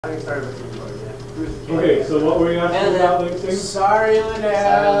Okay, so what were you asking about, Langston? Sorry,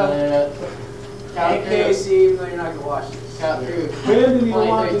 Linda. AKC, even though you're not going to watch this. Ben didn't even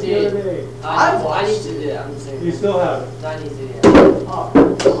watch it the other day. I need to do it. I'm saying. You still haven't? I need to do it.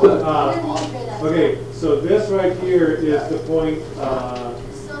 Okay, so this right here is the point.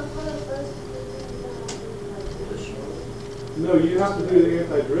 No, you have to do the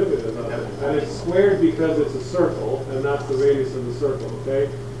antiderivative of it. And it's squared because it's a circle, and that's the radius of the circle, okay?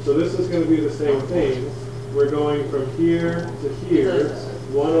 So this is going to be the same thing. We're going from here to here,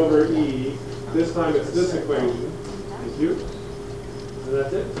 1 over e. This time it's this equation. Thank you. And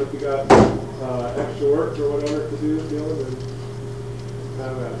that's it. So if you got extra work or whatever to do this deal, then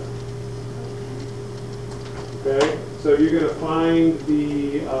have at it. Okay? So you're going to find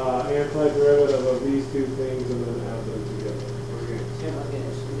the antiderivative of these two things and then add them together. Okay.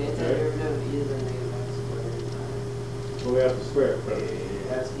 The antiderivative is a negative x squared. Well, we have to square it.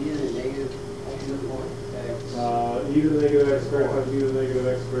 That's e to the negative x to the fourth x. E to the negative x squared times e to the negative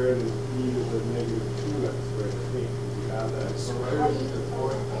x squared is e to the negative 2x squared. I think you add that.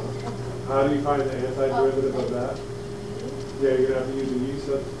 How do you find the antiderivative of that? Yeah, you're going to have to use a u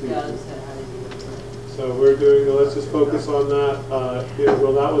substitution. Yeah, that's how do you do it. So we're doing, let's just focus on that.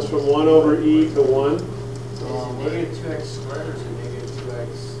 Well, that was from 1 over e to 1. Is it negative 2x squared or is it negative 2x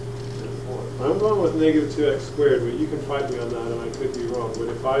to the fourth? I'm going with negative 2x squared, but you can fight me on that and I could be wrong. But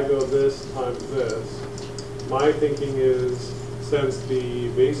if I go this times this, my thinking is since the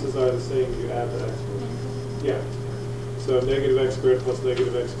bases are the same, you add the exponent. Yeah. So negative x squared plus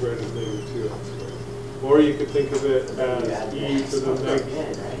negative x squared is negative 2x squared. Or you could think of it as e to the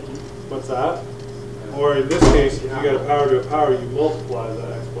negative. What's that? Or in this case, if you get a power to a power, you multiply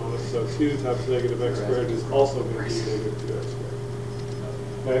that exponent. So 2 times negative x squared is also going to be negative 2x squared.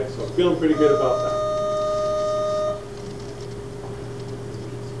 Okay, so I'm feeling pretty good about that.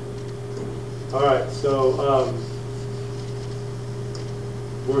 All right, so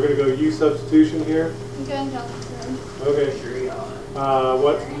we're going to go u substitution here. Okay.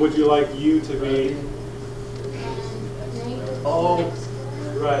 What would you like u to be? Oh.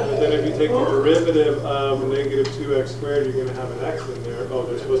 Right, but then if you take the derivative of negative 2x squared, you're going to have an x in there. Oh,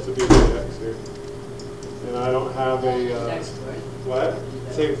 there's supposed to be an x here. And I don't have a, what?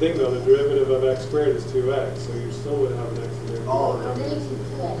 Same thing though, the derivative of x squared is 2x, so you still would have an x in there. Oh,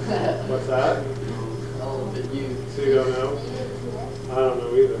 what's that? Oh, but you. So you don't know? I don't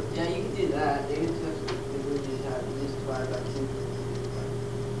know either. Yeah, you can do that. You can just divide by 2.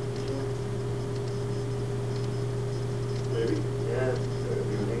 Maybe. Yeah.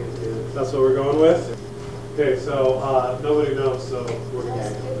 That's what we're going with? Okay, so nobody knows, so we're going to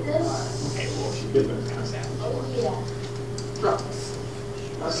skip it.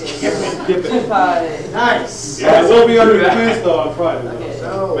 Skip it. Nice. Yeah, it will be under the quiz though on Friday. Okay.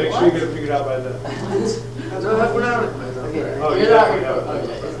 So make sure you get it figured out by then. No, we're not. Okay. Oh, you're not.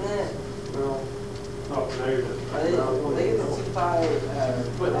 Okay, isn't it? No. Oh, now you're good. Well, they get the 2 pi. Is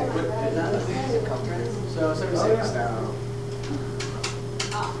that the circumference? So 76 now.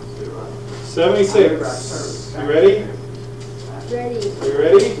 76. You ready? Ready. You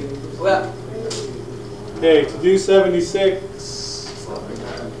ready? Well. Okay, to do 76,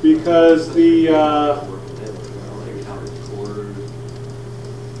 because the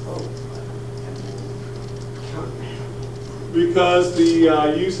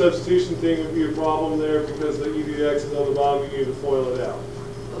u substitution thing would be a problem there because the e to the x is on the bottom, you need to FOIL it out.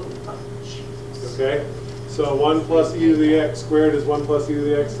 Okay? So 1 plus e to the x squared is 1 plus e to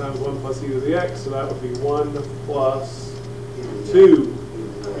the x times 1 plus e to the x, so that would be 1 plus 2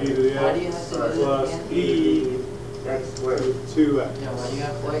 e to the x plus e X squared. 2x. Yeah,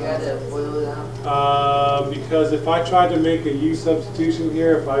 why you got to FOIL it out? Because if I tried to make a u substitution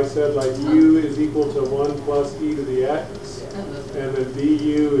here, if I said like u is equal to 1 plus e to the x, and then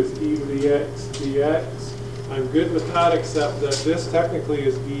du is e to the x dx, I'm good with that except that this technically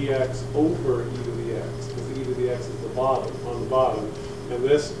is dx over e to the x, because e to the x is the bottom, on the bottom, and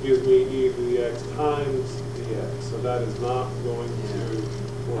this gives me e to the x times dx, so that is not going to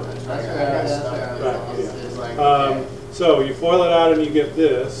work. Right. So you FOIL it out and you get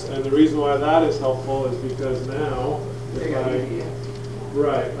this, and the reason why that is helpful is because now, if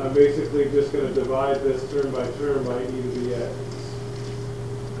I'm basically just going to divide this term by e to the x.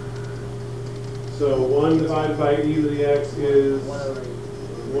 So 1 divided by e to the x is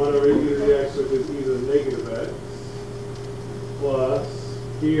 1 over e to the x, which is e to the negative x, plus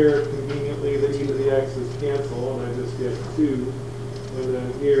here, conveniently, the e to the x is cancel, and I just get 2. And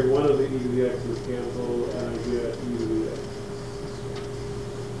then here, 1 of the e to the x is canceled, and I get e to the x.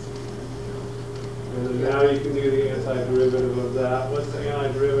 And then now you can do the antiderivative of that. What's the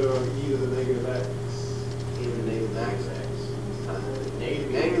antiderivative of e to the negative x? E to the negative x.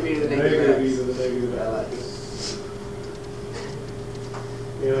 Negative e to the Negative e negative to the negative I like x. it.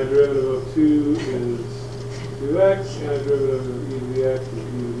 Antiderivative of 2 is 2x. Antiderivative of e to the x is e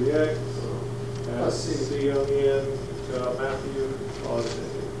to the x. Let's see. C on the end. Matthew, all the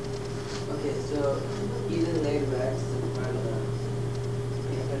same. Okay, so e to the negative x is part of the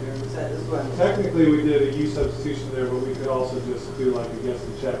antiderivative set. This is what I'm Technically, we did a u substitution there, but we could also just do like against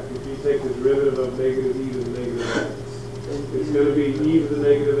the check. If you take the derivative of negative e to the negative x, it's going to be e to the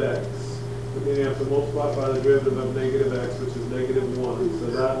negative x. But then you have to multiply by the derivative of negative x, which is negative 1. So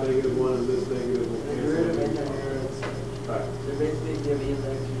that negative 1 and this negative will the derivative of cancel. antiderivative. Right. So basically, give e to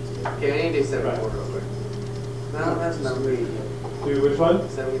the x. Okay, we need to do 74 real quick. No, that's number 8. Do which one?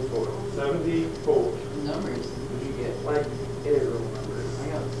 74. 74. Numbers. What did you get? Like, it is real numbers. I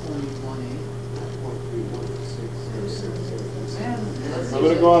got 21. I'm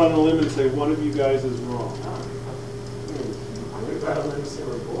going to go out on a limb and say one of you guys is wrong.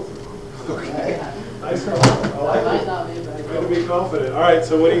 Okay. Nice call. I That like might it. not be a bad I'm going to be confident. All right,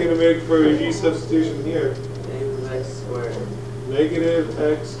 so what are you going to make for your u substitution here? Negative x squared. Negative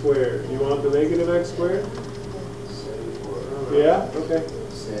x squared. You want the negative x squared? Yeah? Okay.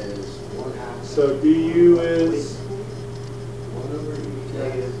 Says 1/2. So du is 1 over e.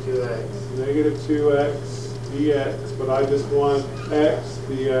 Negative 2x. negative 2x dx, but I just want x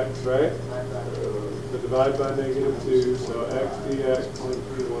dx, right? So divide by negative 2, so x dx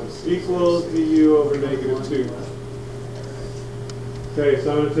equals du over negative 2. Okay,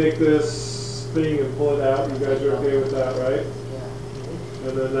 so I'm going to take this thing and pull it out. You guys are okay with that, right? Yeah.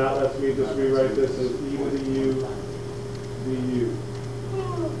 And then that lets me just rewrite this as e to the u du.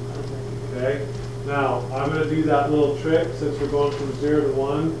 Okay? Now, I'm going to do that little trick since we're going from 0 to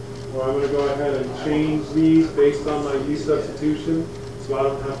 1, where I'm going to go ahead and change these based on my u substitution, so I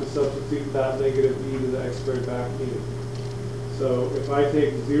don't have to substitute that negative e to the x squared back in. So if I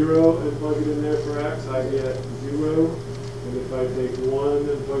take 0 and plug it in there for x, I get 0. And if I take 1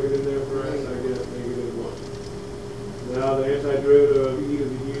 and plug it in there for x, I get negative 1. Now the antiderivative of e to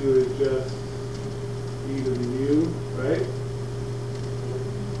the u is just e to the u, right?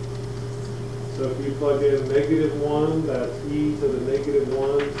 So if you plug in negative 1, that's e to the negative 1,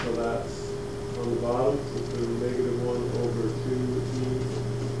 so that's on the bottom. So it's going to be negative 1 over 2e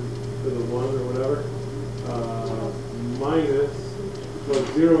to the 1 or whatever. Minus, plug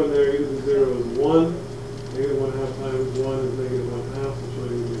 0 in there, e to the 0 is 1. Negative 1/2 times 1 is negative 1/2, which will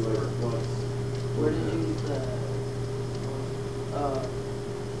be like plus. Where did you get the?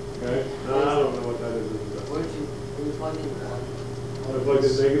 Okay? I don't know what that is. Where did you plug in one? I plugged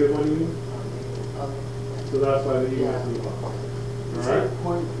in negative 1 e, Okay. so that's why the e is Yeah. in the bottom. All Is right? that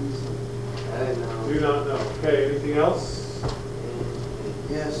point easy? I didn't know. Do not know. Okay, anything else?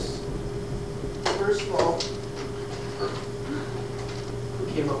 Yes. First of all, Who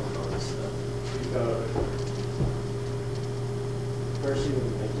came up with all this stuff? first you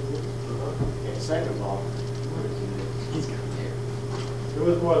invented it. And second of all, He's got hair. It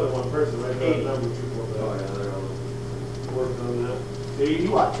was more than one person, right? There were a number of people Oh, that yeah, they're all. worked on that. 80?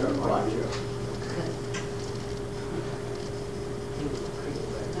 Quattro.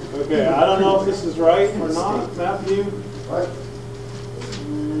 Okay, I don't know if this is right or not, Matthew. What?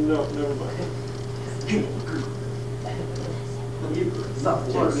 No, never mind. Stop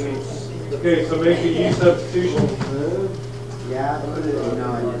watching. Okay, so make a u substitution. Yeah, put it in. No,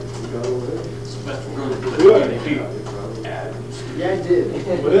 I didn't. Go with it. Do it. Yeah, I did.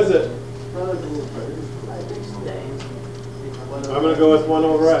 What is it? I'm going to go with 1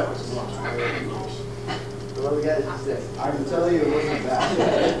 over x. What we got to say? I can tell you it wasn't bad.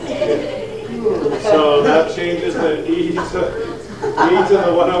 So that changes the e to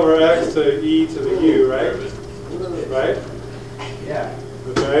the 1 over x to e to the u, right? Right? Yeah.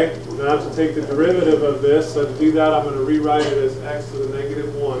 Okay, now I have to take the derivative of this, so to do that I'm going to rewrite it as x to the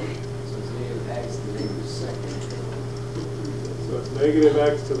negative 1. So it's negative x to the negative second. So it's negative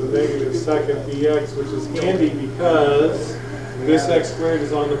x to the negative second dx, which is handy because this x squared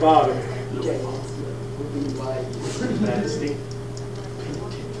is on the bottom. Nasty.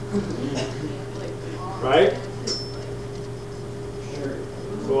 Right?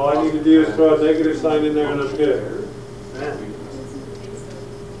 So all I need to do is throw a negative sign in there and I'm good. Yeah.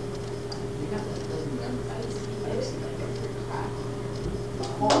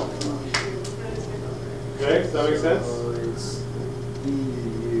 Okay, does that make sense? So it's e to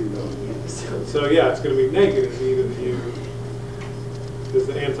u. So yeah, it's going to be negative e to the u. Is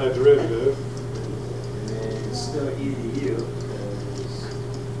the antiderivative. And then it's still e to u. Because,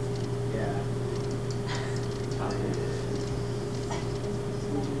 yeah.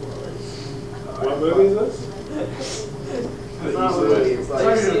 What movie is this? It's not a movie, it's like.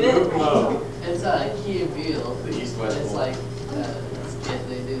 Have you seen it? Oh, It's Key and Peele. The East-West It's Bowl. like, skit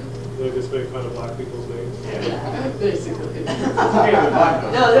they do. they just make fun of black people's names. Yeah, basically.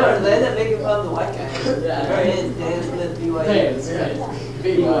 No, they end up making fun of the white guy. Yeah. Dan Smith, BYU. Thanks, right.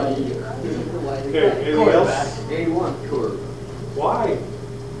 BYU. Okay, anything else? 81. Why?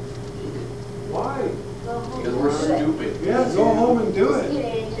 Why? Because we're stupid. Yeah, go home and do it.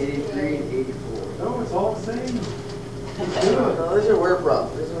 83 and 84. No, it's all the same. Do it. No, these are work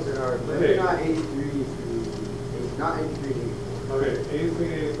rough. These ones are hard. Okay. Maybe not 83 through, not 83 to 84. Okay, 83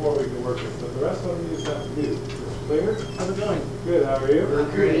 and 84 we can work with, but the rest of them you just have to do. Mr. Klinger? How's it going? Good, how are you?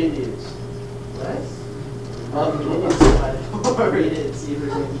 Recruit Indians. What? Read it, see if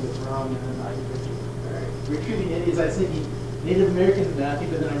there's anything that's wrong, and then I can fix it. Alright. Recruiting Indians, I was thinking Native American mapping,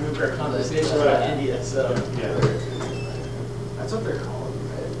 but then I moved our conversation Right. about India, so. Yeah. That's what they're called,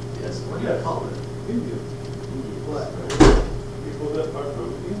 right? Yes. What do you call it? India. What? People that are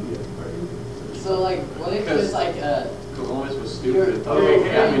from India are Indians. So like, what if it's like, Columbus was stupid. You're-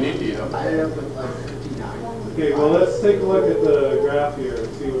 Okay, I'm in India. I ended up with like 59. Okay, well, let's take a look at the graph here and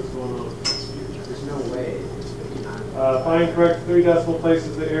see what's going on. There's no way it's 59. Find correct 3 decimal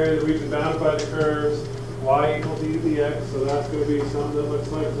places the area of the region bounded by the curves, y equals e to the x, so that's going to be something that looks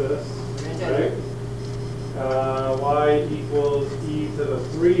like this, right? Y equals e to the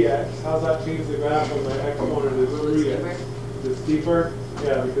 3x. How's that change the graph when my x coordinate is 3x? It's steeper?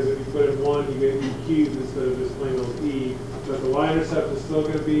 Yeah, because if you put in 1, you get e cubed instead of just plain old e. But the y-intercept is still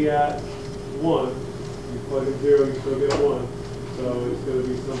going to be at 1. You plug in 0, you still get 1. So it's going to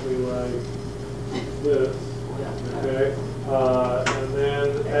be something like this. Okay, and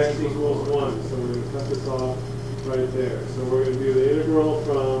then x equals 1, so we're going to cut this off right there. So we're going to do the integral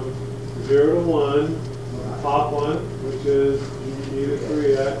from 0 to 1, top one, which is e to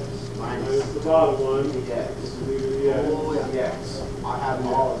 3x, minus the bottom one, which is e to the x. Oh, yes. I have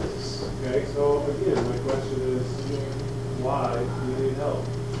all of this. Okay, so again, my question is, why do you need help?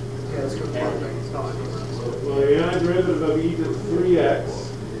 Yeah, let's go forward. It's not. Well, the antiderivative of e to the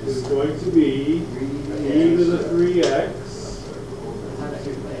 3x is going to be e to the 3x.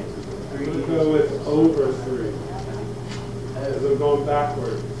 I'm going to go with over 3, because I'm going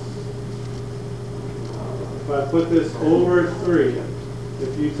backwards. If I put this over 3,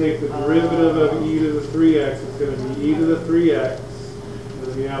 if you take the derivative of e to the 3x, it's going to be e to the 3x, and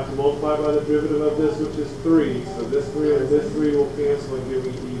then you have to multiply by the derivative of this, which is 3. So this 3 and this 3 will cancel and give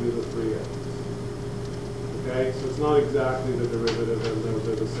me e to the 3x. Okay, so it's not exactly the derivative, and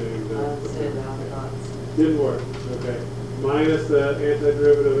they're the same. Didn't work. Okay. Minus the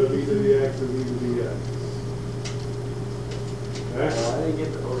antiderivative of e to the x is e to the x. Okay? I didn't get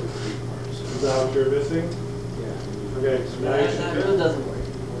the over 3 parts. Is that what you're missing? Yeah. Okay, so now you That should really doesn't work.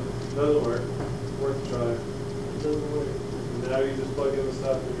 doesn't work. Worth a try. It doesn't work. And now you just plug in the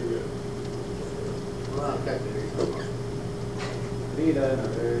stuff and you're good. Wow.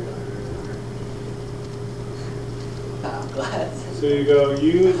 I'm glad. So you go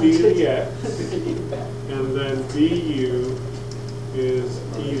u is e to the x, and then du is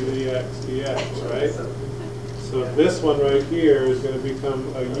e to the x dx, right? So this one right here is going to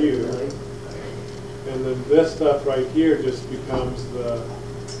become a u, and then this stuff right here just becomes the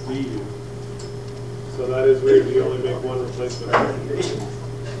du. So that is weird, you only make one replacement.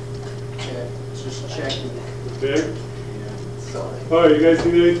 Just checking. Okay? All right, you guys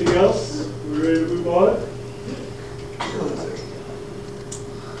need anything else? We ready to move on?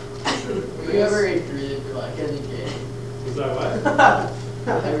 were you ever recruited for like any game? Is that what?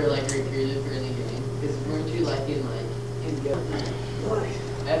 Ever like recruited for any game? Because weren't you like in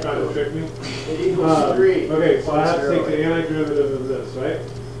Trying to trick me? It equals 3. Okay, so I have to take the antiderivative of this, right?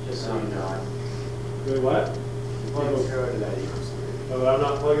 Just so you know. Wait, what? Plug 0 to that equals 3. Oh, I'm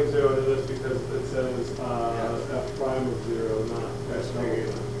not plugging 0 into this because it says f prime of 0, not That's f figured.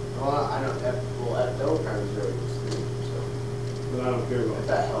 double. Well, I know f double prime is 0 equals 3, so But I don't care about if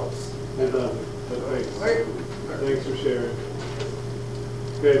that. that helps. It doesn't, but thanks. Where? Thanks for sharing.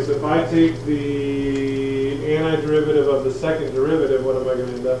 Okay, so if I take the antiderivative of the second derivative, what am I going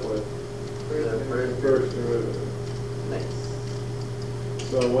to end up with? First derivative. Nice.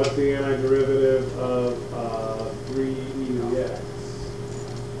 So what's the antiderivative of 3e to the x?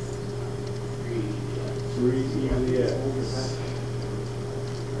 3e to the x.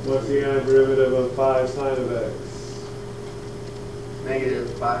 What's the antiderivative of 5 sine of x? Negative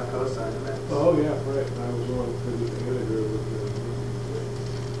 5 cosine of x. Oh, yeah, right. I was wrong because it's antiderivative.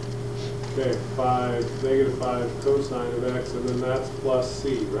 Okay, negative 5 cosine of x, and then that's plus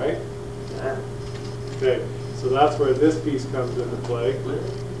c, right? Yeah. Okay, so that's where this piece comes into play.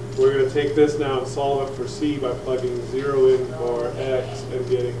 We're gonna take this now and solve it for C by plugging 0 in for X and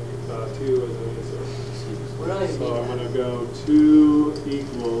getting 2 as an answer. What do I mean? So I'm gonna go 2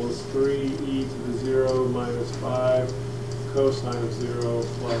 equals 3e to the 0 minus 5 cosine of 0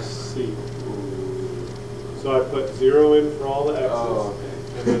 plus C. So I put 0 in for all the X's, Oh,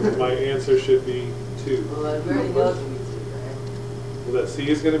 okay. and then my answer should be 2. Well, I already know it's me too, Well, that C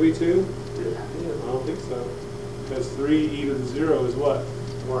is gonna be 2? right? I don't think so. Because 3e to the 0 is what?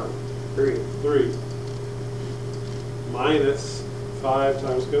 1, 3. 3. Minus 5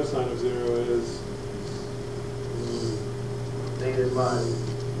 times cosine of 0 is Negative 5.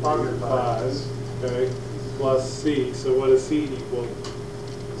 negative 5. Okay. Plus C. So what does C equal?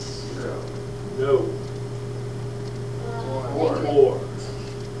 0. No. 4.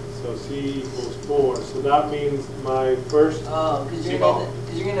 So C equals 4. So that means my first, Oh, because you're C-ball.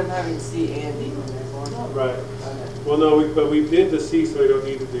 gonna end up having C and D in the next one. right. Okay. Well, no, but we did the C, so we don't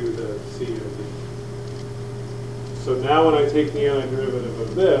need to do the C and D. So now when I take the antiderivative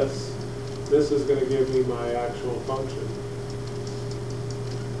of this is going to give me my actual function.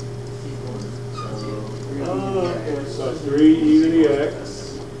 So 3e to the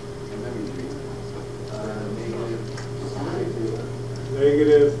x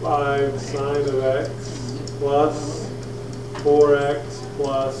negative 5 sine of x plus 4x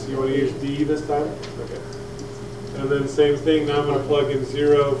plus, you want to use d this time? Okay. And then same thing, now I'm going to plug in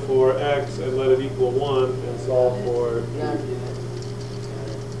 0 for x and let it equal 1 and solve for Yeah, I do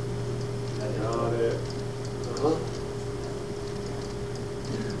it. got it.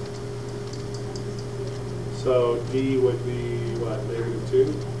 So d would be what,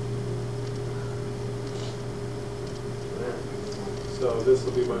 -2? So this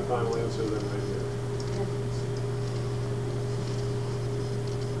will be my final answer then right here.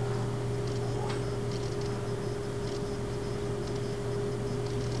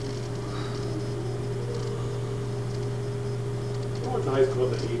 I went to high school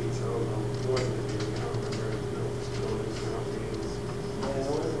in the 80s, I don't know. It wasn't in the 80s, I don't remember. No, Yeah, it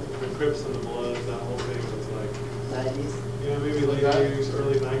wasn't the Crips and the Bloods, that whole thing was like, 90s. yeah, maybe late 80s,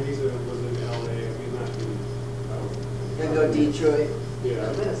 early 90s, and it was in LA. I mean, not in, Gonna go Detroit.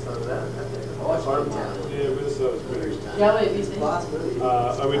 yeah. Minnesota, that Washington. Yeah, Minnesota's pretty. Yeah, wait, these It's a things. possibility.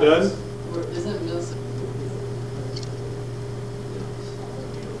 Are we done? Isn't